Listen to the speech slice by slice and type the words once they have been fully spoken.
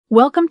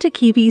Welcome to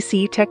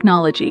KVC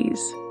Technologies.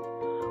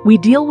 We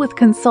deal with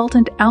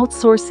consultant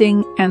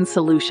outsourcing and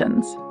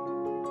solutions.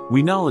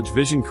 We Knowledge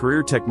Vision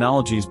Career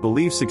Technologies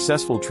believe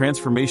successful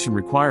transformation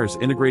requires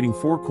integrating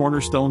four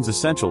cornerstones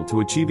essential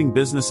to achieving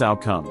business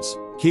outcomes.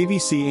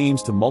 KVC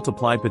aims to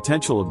multiply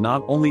potential of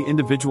not only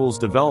individuals'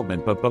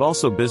 development but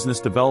also business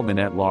development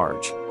at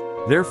large.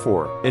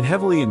 Therefore, it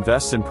heavily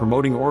invests in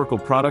promoting Oracle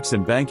products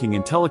in banking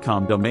and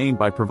telecom domain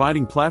by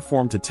providing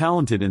platform to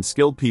talented and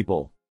skilled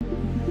people.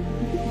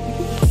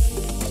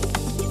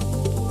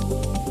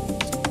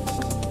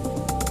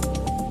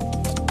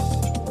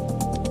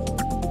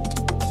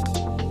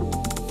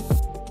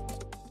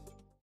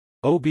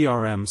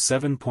 OBRM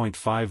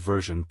 7.5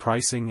 version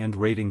pricing and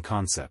rating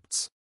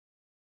concepts.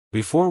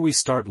 Before we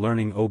start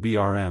learning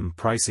OBRM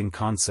pricing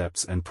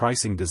concepts and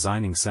pricing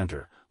designing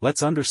center,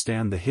 let's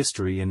understand the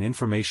history and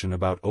information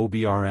about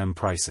OBRM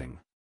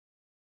pricing.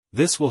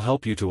 This will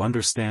help you to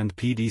understand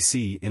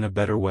PDC in a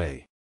better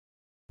way.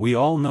 We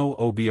all know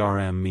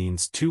OBRM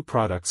means two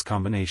products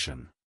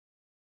combination.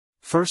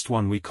 First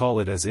one we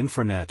call it as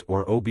Infranet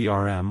or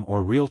OBRM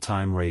or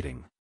real-time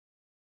rating.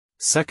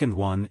 Second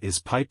one is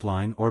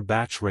pipeline or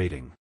batch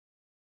rating.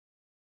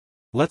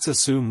 Let's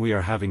assume we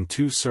are having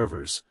two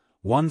servers.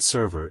 One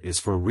server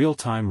is for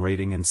real-time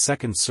rating and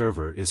second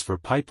server is for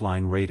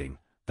pipeline rating,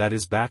 that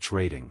is batch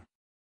rating.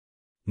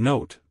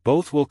 Note,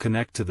 both will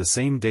connect to the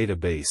same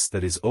database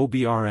that is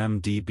OBRM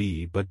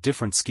DB but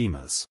different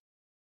schemas.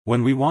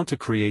 When we want to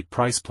create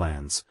price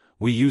plans,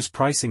 we use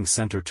Pricing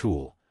Center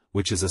tool,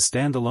 which is a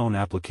standalone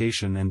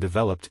application and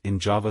developed in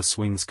Java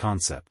Swings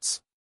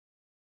concepts.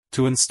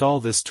 To install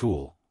this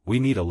tool, we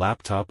need a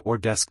laptop or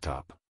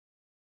desktop.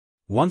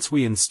 Once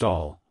we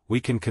install, we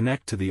can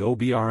connect to the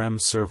OBRM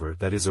server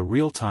that is a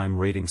real-time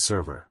rating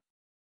server.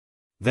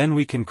 Then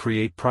we can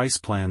create price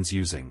plans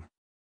using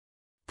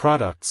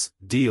products,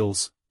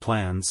 deals,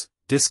 plans,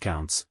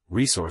 discounts,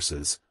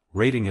 resources,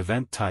 rating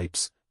event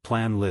types,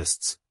 plan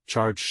lists,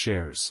 charge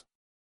shares.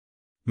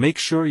 Make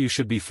sure you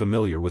should be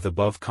familiar with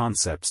above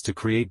concepts to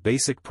create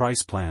basic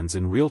price plans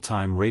in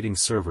real-time rating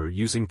server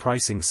using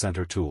Pricing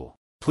Center tool.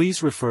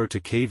 Please refer to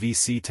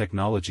KVC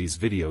Technologies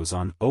videos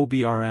on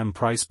OBRM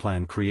price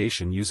plan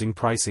creation using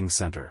Pricing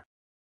Center.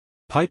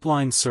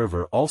 Pipeline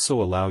server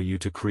also allow you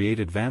to create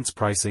advanced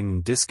pricing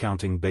and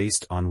discounting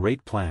based on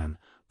rate plan,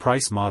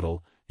 price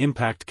model,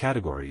 impact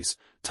categories,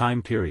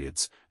 time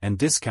periods, and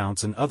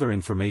discounts and other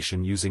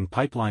information using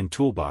Pipeline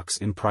Toolbox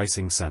in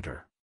Pricing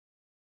Center.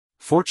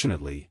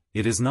 Fortunately,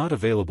 it is not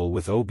available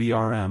with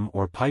OBRM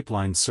or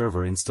Pipeline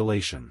server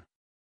installation.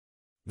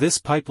 This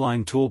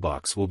Pipeline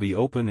Toolbox will be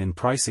open in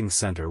Pricing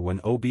Center when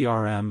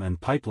OBRM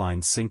and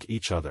Pipeline sync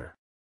each other.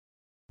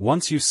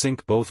 Once you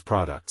sync both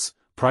products,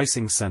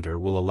 Pricing Center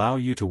will allow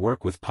you to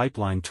work with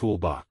Pipeline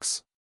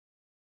Toolbox.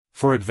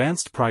 For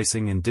advanced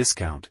pricing and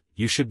discount,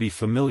 you should be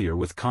familiar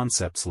with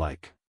concepts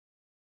like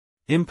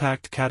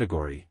impact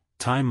category,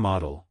 time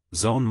model,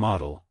 zone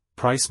model,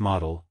 price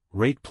model,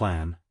 rate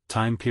plan,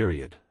 time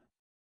period.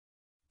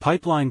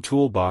 Pipeline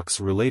Toolbox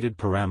related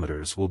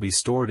parameters will be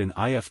stored in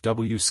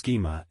IFW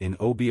schema in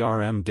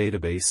OBRM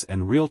database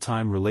and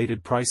real-time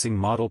related pricing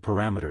model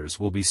parameters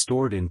will be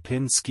stored in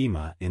PIN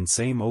schema in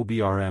same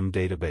OBRM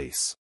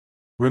database.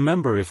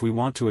 Remember, if we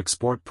want to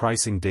export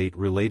pricing date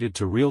related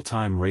to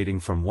real-time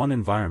rating from one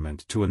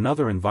environment to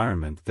another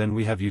environment, then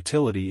we have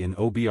utility in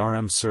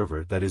OBRM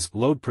server that is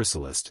load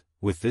pricelist.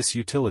 With this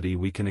utility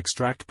we can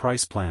extract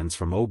price plans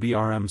from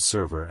OBRM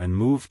server and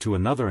move to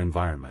another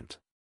environment.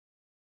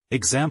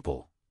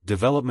 Example: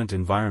 development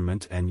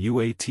environment and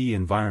UAT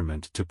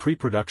environment to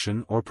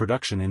pre-production or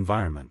production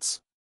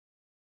environments.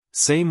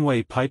 Same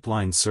way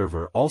Pipeline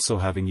server also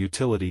having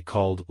utility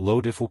called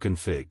load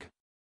IFU-config.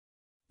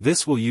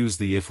 This will use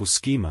the IFU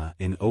schema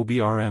in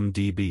OBRM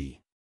DB.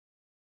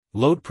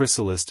 Load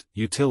pricelist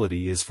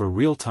utility is for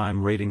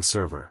real-time rating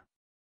server.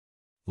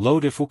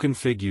 Load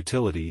IFU-config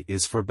utility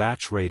is for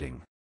batch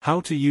rating.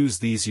 How to use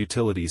these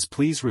utilities?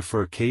 Please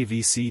refer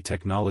KVC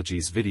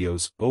Technologies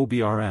videos,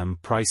 OBRM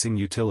pricing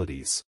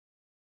utilities.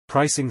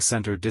 Pricing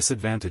Center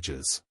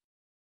disadvantages.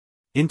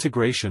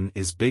 Integration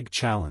is big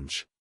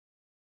challenge.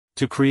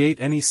 To create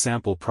any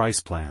sample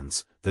price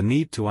plans, the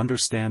need to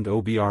understand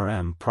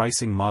OBRM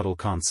pricing model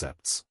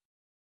concepts.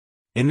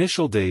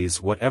 Initial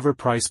days, whatever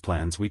price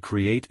plans we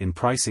create in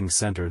Pricing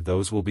Center,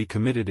 those will be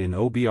committed in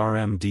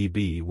OBRM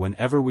DB.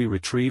 Whenever we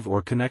retrieve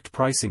or connect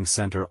Pricing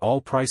Center,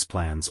 all price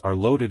plans are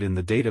loaded in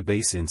the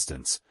database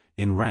instance,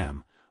 in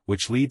RAM,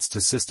 which leads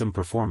to system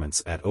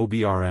performance at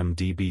OBRM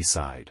DB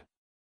side.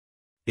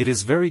 It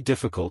is very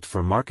difficult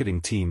for marketing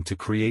team to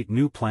create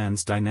new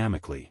plans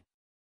dynamically.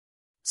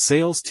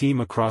 Sales team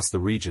across the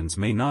regions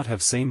may not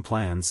have same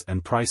plans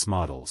and price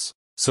models,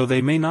 so they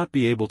may not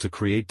be able to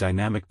create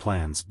dynamic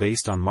plans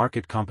based on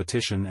market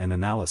competition and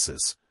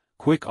analysis.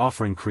 Quick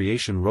offering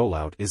creation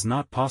rollout is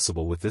not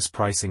possible with this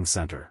Pricing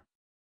Center.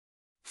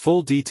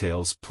 Full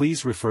details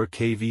please refer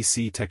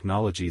KVC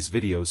Technologies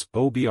videos,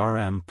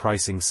 OBRM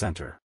Pricing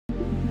Center.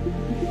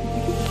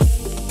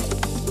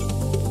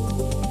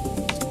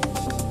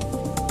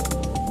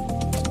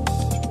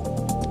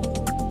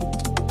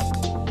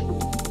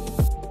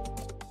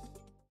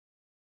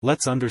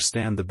 Let's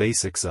understand the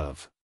basics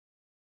of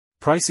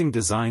Pricing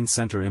Design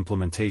Center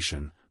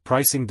implementation,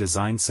 Pricing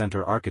Design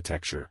Center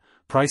architecture,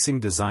 Pricing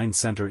Design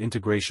Center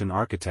integration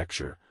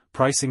architecture,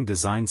 Pricing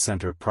Design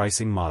Center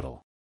pricing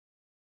model.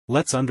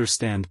 Let's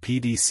understand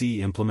PDC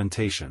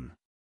implementation.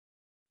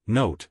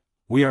 Note,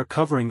 we are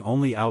covering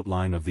only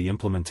outline of the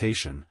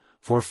implementation.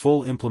 For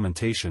full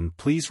implementation,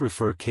 please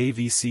refer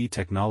KVC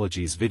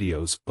Technologies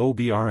videos,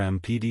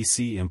 OBRM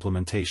PDC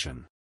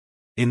implementation.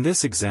 In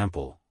this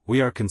example, we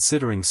are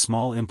considering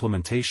small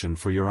implementation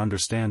for your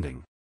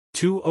understanding.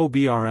 2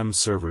 OBRM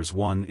servers,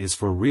 one is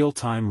for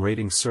real-time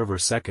rating server,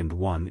 second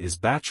one is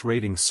batch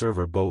rating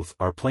server. Both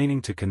are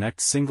planning to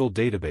connect single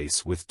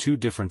database with 2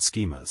 different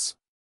schemas.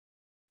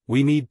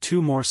 We need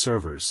 2 more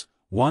servers,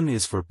 one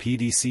is for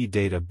PDC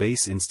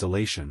database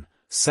installation,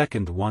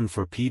 second one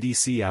for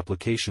PDC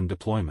application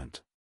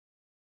deployment.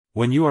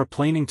 When you are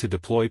planning to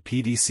deploy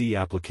PDC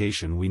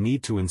application, we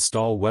need to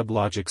install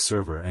WebLogic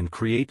server and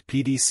create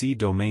PDC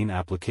domain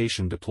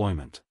application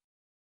deployment.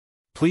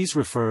 Please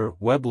refer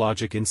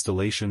WebLogic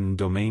installation and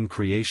domain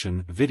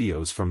creation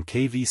videos from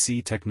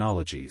KVC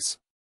Technologies.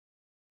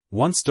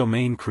 Once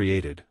domain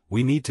created,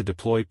 we need to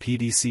deploy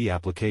PDC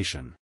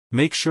application.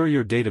 Make sure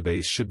your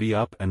database should be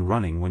up and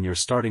running when you're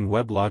starting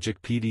WebLogic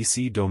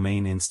PDC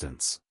domain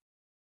instance.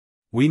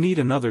 We need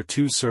another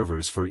 2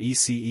 servers for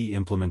ECE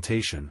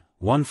implementation,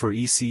 one for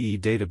ECE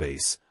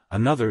database,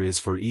 another is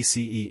for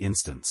ECE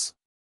instance.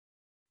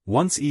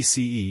 Once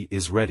ECE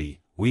is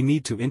ready, we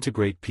need to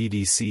integrate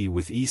PDC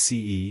with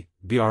ECE,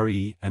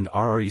 BRE, and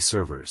RRE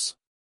servers.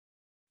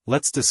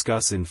 Let's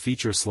discuss in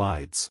feature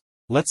slides.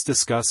 Let's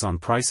discuss on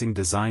Pricing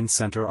Design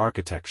Center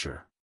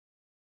architecture.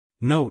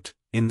 Note,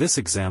 in this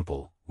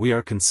example, we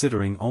are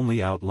considering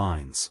only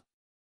outlines.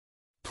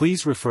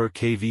 Please refer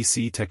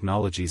KVC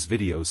Technologies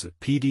videos at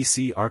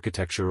PDC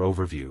Architecture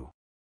Overview.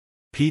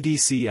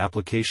 PDC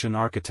Application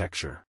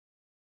Architecture.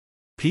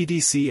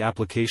 PDC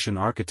Application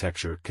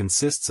Architecture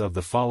consists of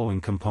the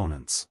following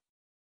components.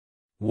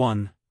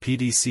 1.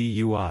 PDC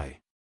UI.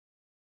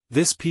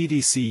 This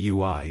PDC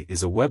UI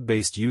is a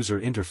web-based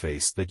user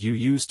interface that you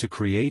use to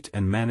create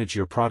and manage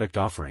your product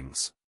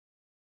offerings.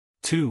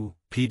 2.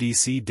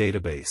 PDC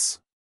Database.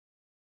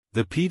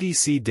 The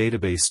PDC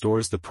database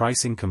stores the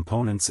pricing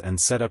components and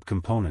setup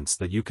components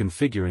that you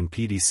configure in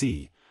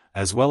PDC,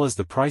 as well as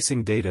the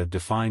pricing data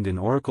defined in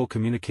Oracle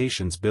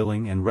Communications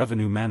Billing and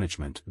Revenue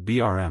Management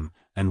 (BRM)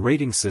 and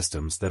rating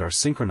systems that are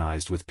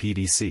synchronized with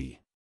PDC.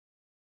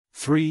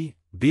 3.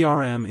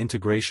 BRM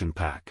Integration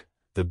Pack.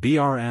 The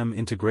BRM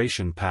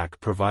Integration Pack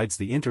provides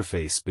the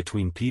interface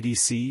between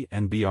PDC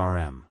and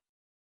BRM.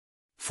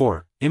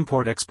 4.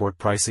 Import-Export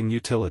Pricing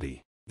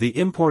Utility. The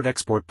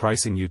Import-Export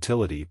Pricing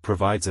Utility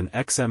provides an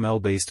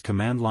XML-based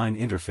command line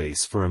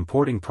interface for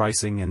importing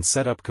pricing and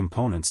setup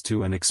components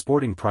to and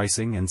exporting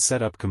pricing and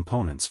setup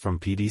components from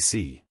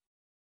PDC.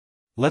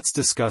 Let's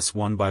discuss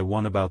one by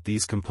one about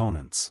these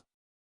components.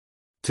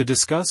 To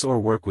discuss or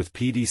work with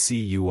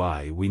PDC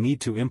UI, we need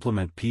to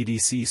implement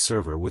PDC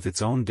server with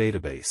its own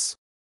database.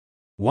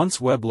 Once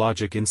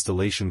WebLogic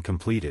installation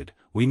completed,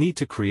 we need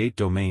to create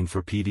domain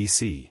for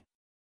PDC.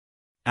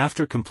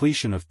 After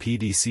completion of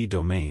PDC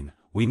domain,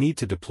 we need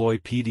to deploy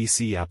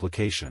PDC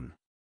application.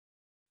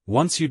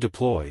 Once you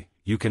deploy,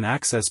 you can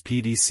access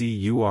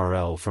PDC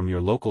URL from your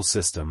local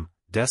system,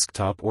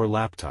 desktop or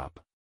laptop.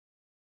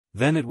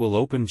 Then it will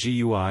open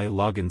GUI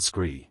login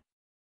screen.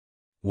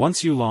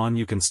 Once you log in,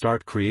 you can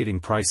start creating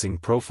pricing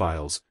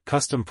profiles,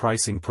 custom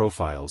pricing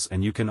profiles,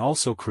 and you can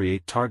also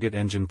create target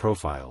engine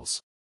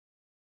profiles.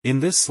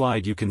 In this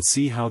slide you can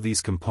see how these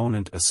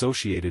components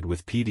associated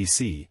with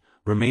PDC.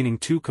 Remaining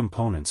 2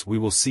 components we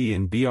will see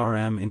in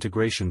BRM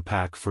Integration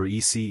Pack for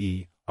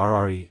ECE,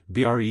 RRE,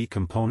 BRE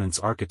components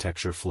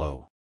architecture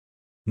flow.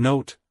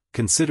 Note,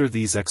 consider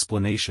these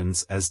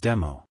explanations as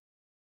demo.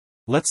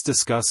 Let's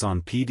discuss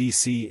on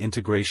PDC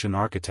integration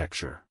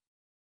architecture.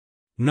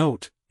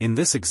 Note, in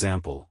this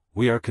example,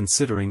 we are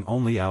considering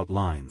only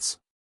outlines.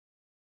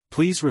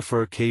 Please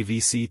refer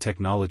KVC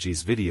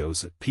Technologies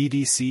videos at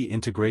PDC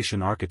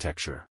integration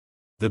architecture.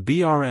 The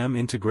BRM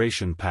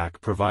Integration Pack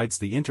provides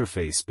the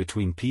interface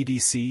between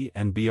PDC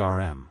and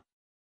BRM.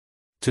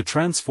 To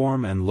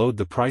transform and load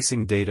the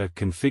pricing data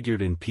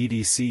configured in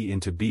PDC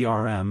into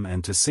BRM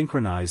and to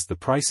synchronize the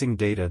pricing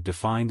data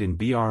defined in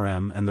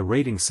BRM and the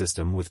rating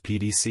system with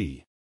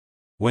PDC.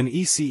 When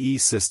ECE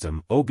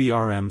system,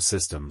 OBRM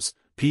systems,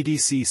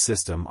 PDC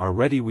system are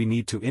ready, we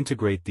need to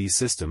integrate these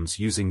systems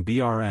using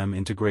BRM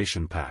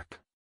Integration Pack.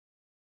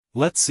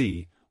 Let's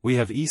see, we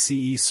have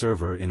ECE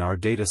server in our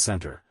data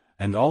center.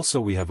 And also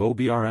we have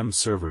OBRM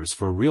servers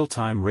for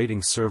real-time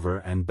rating server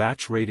and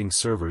batch rating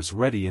servers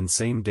ready in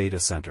same data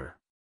center.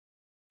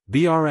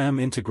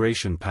 BRM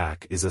Integration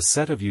Pack is a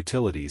set of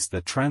utilities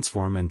that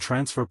transform and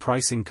transfer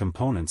pricing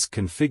components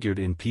configured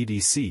in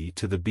PDC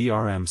to the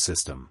BRM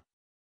system.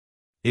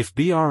 If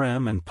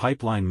BRM and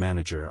Pipeline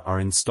Manager are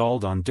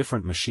installed on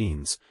different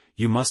machines,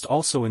 you must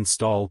also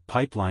install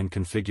Pipeline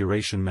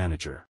Configuration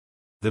Manager.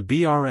 The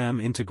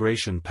BRM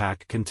Integration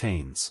Pack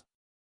contains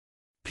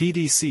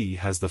PDC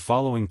has the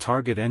following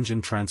target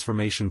engine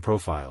transformation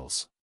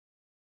profiles.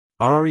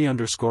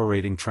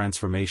 RRE_rating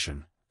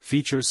transformation,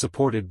 features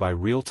supported by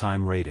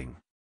real-time rating.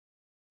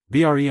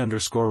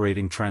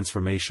 BRE_rating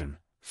transformation,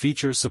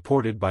 features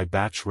supported by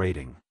batch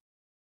rating.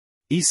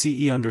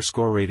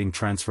 ECE_rating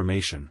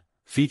transformation,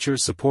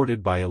 features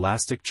supported by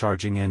elastic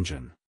charging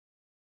engine.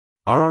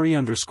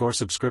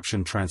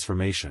 RRE_subscription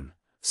transformation,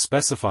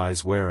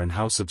 specifies where and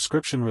how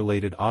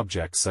subscription-related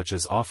objects such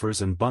as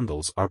offers and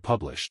bundles are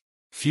published.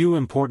 Few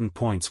important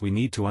points we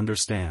need to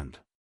understand.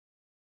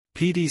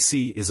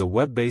 PDC is a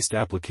web-based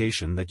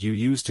application that you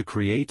use to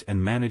create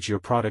and manage your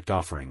product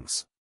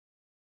offerings.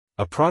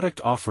 A product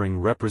offering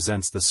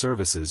represents the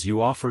services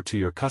you offer to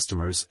your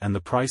customers and the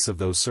price of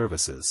those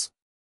services.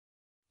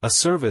 A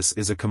service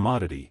is a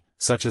commodity,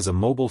 such as a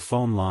mobile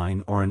phone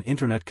line or an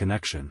internet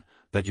connection,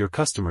 that your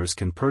customers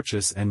can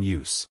purchase and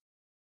use.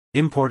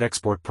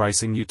 Import-export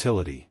pricing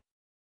utility.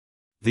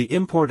 The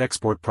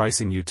import-export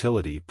pricing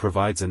utility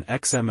provides an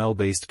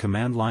XML-based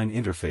command line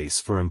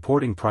interface for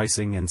importing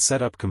pricing and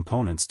setup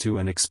components to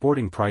and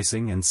exporting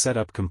pricing and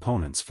setup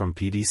components from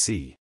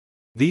PDC.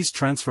 These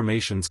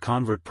transformations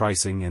convert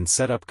pricing and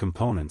setup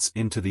components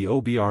into the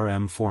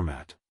OBRM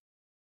format.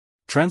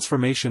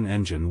 Transformation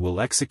Engine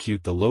will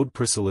execute the load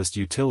PriceList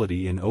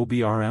utility in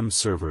OBRM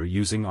server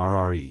using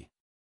RRE.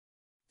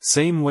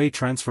 Same way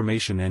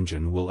Transformation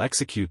Engine will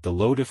execute the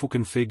load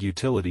IFUConfig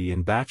utility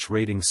in batch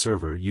rating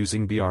server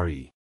using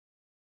BRE.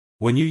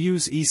 When you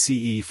use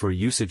ECE for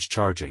usage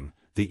charging,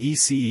 the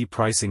ECE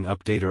pricing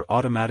updater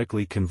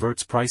automatically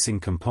converts pricing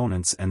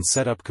components and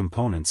setup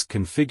components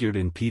configured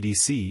in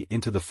PDC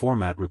into the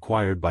format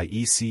required by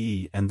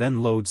ECE and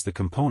then loads the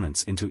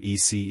components into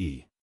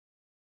ECE.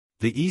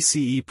 The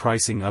ECE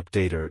pricing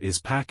updater is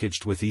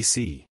packaged with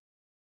ECE.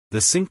 The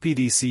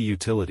SyncPDC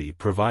utility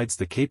provides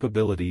the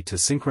capability to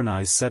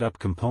synchronize setup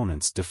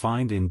components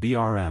defined in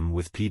BRM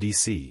with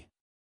PDC.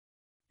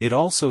 It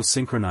also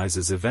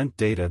synchronizes event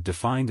data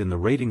defined in the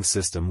rating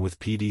system with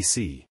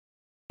PDC.